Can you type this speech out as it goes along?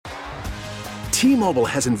T-Mobile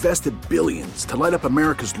has invested billions to light up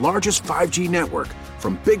America's largest 5G network,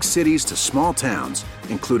 from big cities to small towns,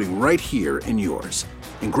 including right here in yours.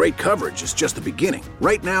 And great coverage is just the beginning.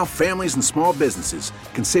 Right now, families and small businesses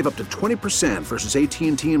can save up to 20% versus AT&T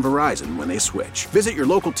and Verizon when they switch. Visit your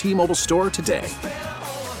local T-Mobile store today.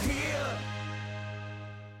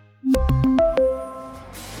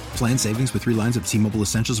 Plan savings with 3 lines of T-Mobile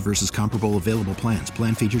Essentials versus comparable available plans.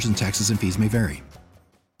 Plan features and taxes and fees may vary.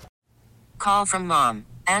 Call from mom.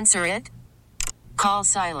 Answer it. Call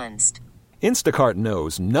silenced. Instacart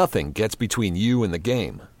knows nothing gets between you and the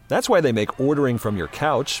game. That's why they make ordering from your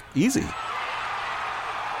couch easy.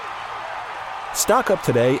 Stock up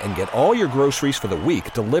today and get all your groceries for the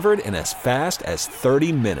week delivered in as fast as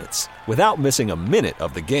 30 minutes without missing a minute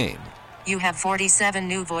of the game. You have 47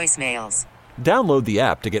 new voicemails. Download the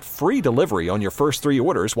app to get free delivery on your first 3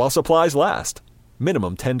 orders while supplies last.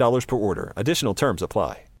 Minimum $10 per order. Additional terms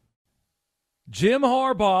apply. Jim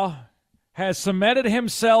Harbaugh has cemented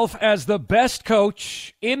himself as the best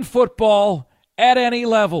coach in football at any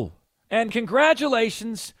level. And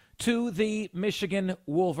congratulations to the Michigan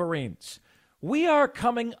Wolverines. We are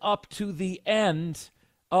coming up to the end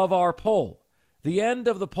of our poll. The end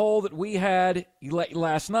of the poll that we had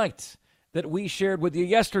last night, that we shared with you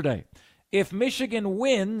yesterday. If Michigan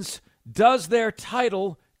wins, does their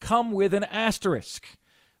title come with an asterisk?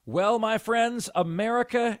 Well, my friends,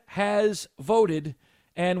 America has voted,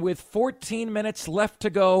 and with 14 minutes left to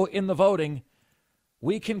go in the voting,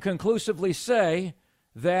 we can conclusively say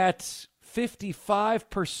that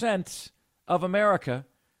 55% of America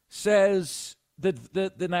says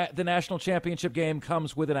the national championship game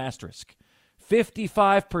comes with an asterisk.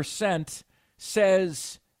 55%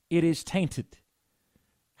 says it is tainted.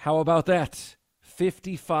 How about that?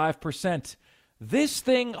 55%. This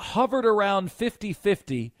thing hovered around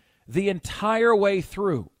 50-50 the entire way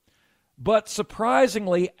through. But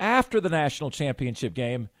surprisingly, after the national championship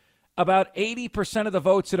game, about 80% of the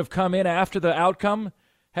votes that have come in after the outcome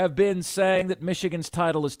have been saying that Michigan's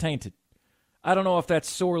title is tainted. I don't know if that's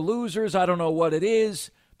sore losers. I don't know what it is,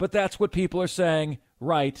 but that's what people are saying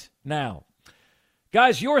right now.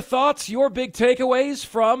 Guys, your thoughts, your big takeaways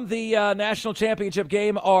from the national championship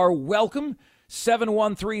game are welcome.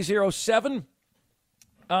 71307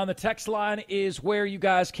 on the text line is where you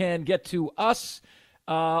guys can get to us.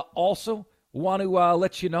 Also, want to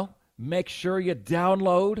let you know, make sure you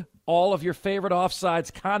download all of your favorite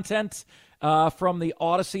Offsides content from the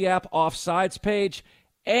Odyssey app Offsides page.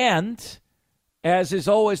 And, as is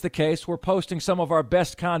always the case, we're posting some of our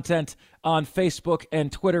best content on Facebook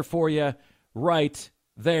and Twitter for you right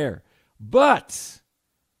there. But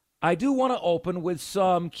I do want to open with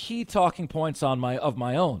some key talking points of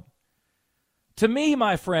my own. To me,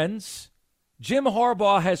 my friends, Jim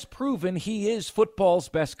Harbaugh has proven he is football's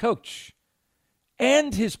best coach,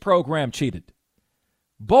 and his program cheated.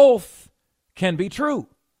 Both can be true,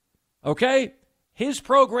 okay? His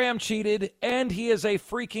program cheated, and he is a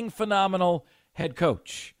freaking phenomenal head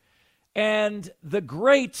coach. And the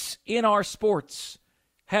greats in our sports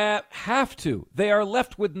have to. They are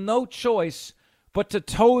left with no choice but to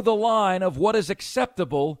toe the line of what is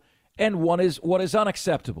acceptable and what is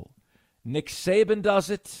unacceptable. Nick Saban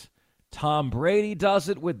does it. Tom Brady does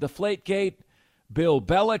it with Deflategate. Bill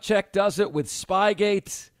Belichick does it with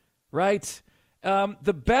Spygate, right?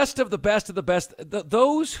 The best of the best of the best,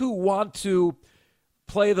 those who want to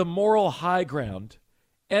play the moral high ground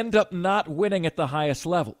end up not winning at the highest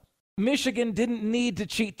level. Michigan didn't need to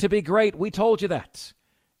cheat to be great. We told you that.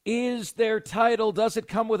 Is their title, does it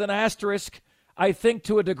come with an asterisk? I think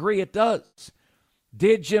to a degree it does.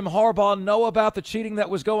 Did Jim Harbaugh know about the cheating that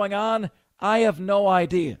was going on? I have no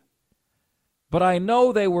idea. But I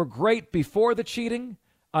know they were great before the cheating.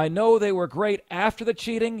 I know they were great after the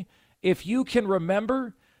cheating. If you can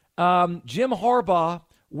remember, Jim Harbaugh,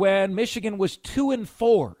 when Michigan was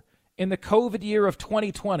 2-4 in the COVID year of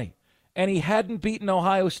 2020, and he hadn't beaten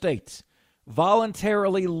Ohio State,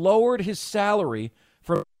 voluntarily lowered his salary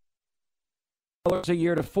from $1 a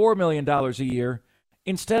year to $4 million a year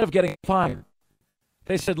instead of getting fired.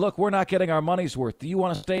 They said, look, we're not getting our money's worth. Do you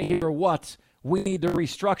want to stay here or what? We need to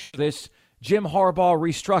restructure this. Jim Harbaugh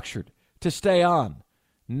restructured to stay on.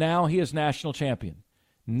 Now he is national champion.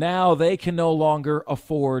 Now they can no longer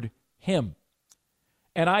afford him.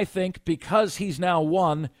 And I think because he's now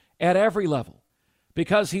won at every level,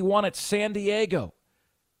 because he won at San Diego,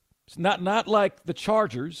 it's not like the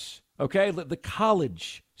Chargers, okay, the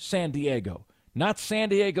college San Diego, not San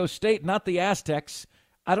Diego State, not the Aztecs.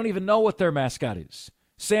 I don't even know what their mascot is.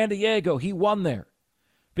 San Diego, he won there.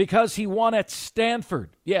 Because he won at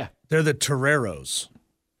Stanford. Yeah. They're the Toreros.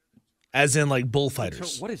 as in like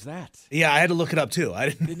bullfighters. What is that? Yeah, I had to look it up too. I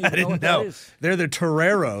didn't know. That is. They're the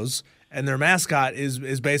toreros, and their mascot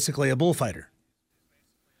is basically a bullfighter.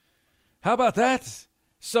 How about that?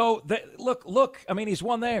 So, look, I mean, he's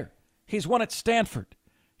won there. He's won at Stanford.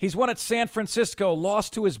 He's won at San Francisco,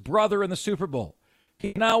 lost to his brother in the Super Bowl.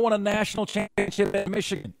 He now won a national championship at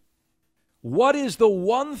Michigan. What is the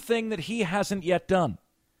one thing that he hasn't yet done?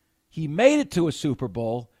 He made it to a Super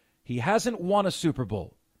Bowl. He hasn't won a Super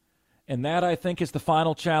Bowl. And that, I think, is the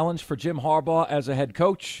final challenge for Jim Harbaugh as a head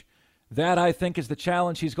coach. That, I think, is the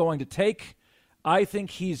challenge he's going to take. I think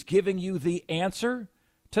he's giving you the answer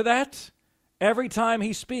to that. Every time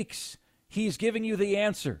he speaks, he's giving you the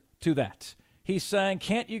answer to that. He's saying,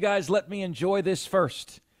 can't you guys let me enjoy this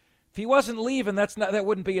first? If he wasn't leaving, that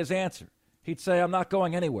wouldn't be his answer. He'd say, I'm not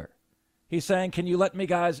going anywhere. He's saying, can you let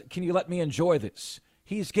me enjoy this?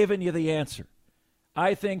 He's given you the answer.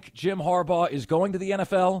 I think Jim Harbaugh is going to the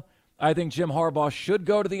NFL. I think Jim Harbaugh should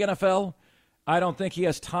go to the NFL. I don't think he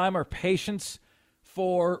has time or patience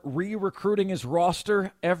for re-recruiting his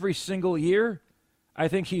roster every single year. I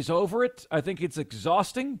think he's over it. I think it's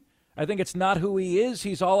exhausting. I think it's not who he is.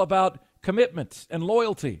 He's all about commitment and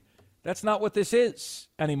loyalty. That's not what this is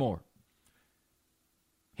anymore.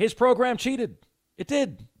 His program cheated. It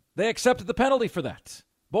did. They accepted the penalty for that.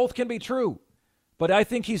 Both can be true. But I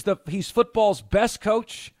think he's football's best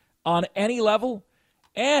coach on any level.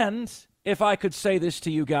 And if I could say this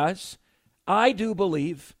to you guys, I do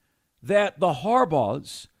believe that the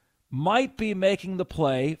Harbaughs might be making the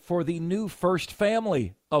play for the new first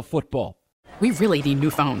family of football. We really need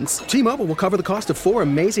new phones. T-Mobile will cover the cost of 4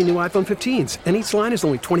 amazing new iPhone 15s, and each line is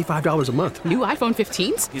only $25 a month. New iPhone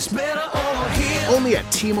 15s? It's better over here. Only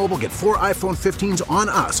at T-Mobile, get 4 iPhone 15s on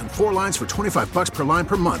us and 4 lines for $25 per line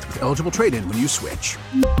per month with eligible trade-in when you switch.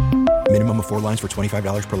 Minimum of 4 lines for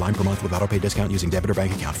 $25 per line per month with autopay discount using debit or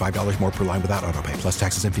bank account. $5 more per line without autopay, plus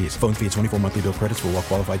taxes and fees. Phone fee at 24 monthly bill credits for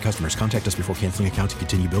well-qualified customers. Contact us before canceling account to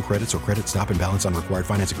continue bill credits or credit stop and balance on required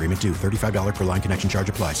finance agreement due. $35 per line connection charge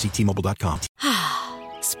applies. See T-Mobile.com.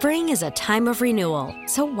 Spring is a time of renewal,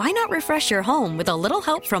 so why not refresh your home with a little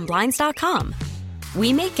help from Blinds.com?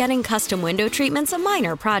 We make getting custom window treatments a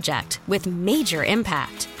minor project with major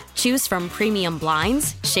impact. Choose from premium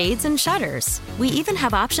blinds, shades, and shutters. We even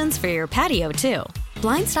have options for your patio, too.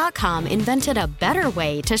 Blinds.com invented a better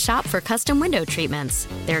way to shop for custom window treatments.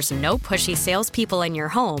 There's no pushy salespeople in your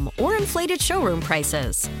home or inflated showroom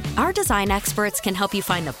prices. Our design experts can help you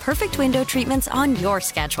find the perfect window treatments on your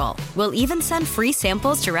schedule. We'll even send free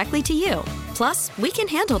samples directly to you. Plus, we can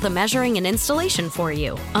handle the measuring and installation for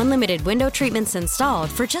you. Unlimited window treatments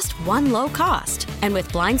installed for just one low cost. And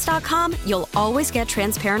with Blinds.com, you'll always get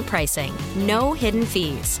transparent pricing. No hidden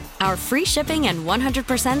fees. Our free shipping and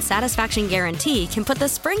 100% satisfaction guarantee can put the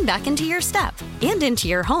spring back into your step and into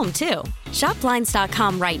your home, too. Shop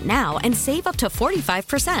Blinds.com right now and save up to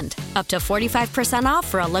 45%. Up to 45% off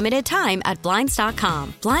for a limited time at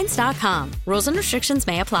Blinds.com. Blinds.com. Rules and restrictions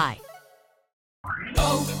may apply.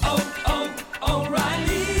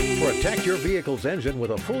 O'Reilly. Protect your vehicle's engine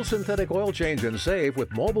with a full synthetic oil change and save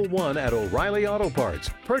with Mobile One at O'Reilly Auto Parts.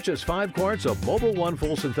 Purchase 5 quarts of Mobile One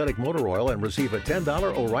full synthetic motor oil and receive a $10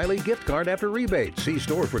 O'Reilly gift card after rebate. See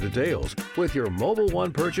store for details. With your Mobile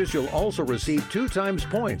One purchase, you'll also receive 2 times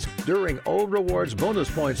points during O Rewards Bonus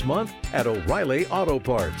Points Month at O'Reilly Auto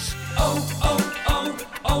Parts.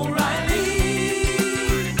 O'Reilly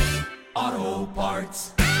Auto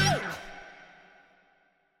Parts.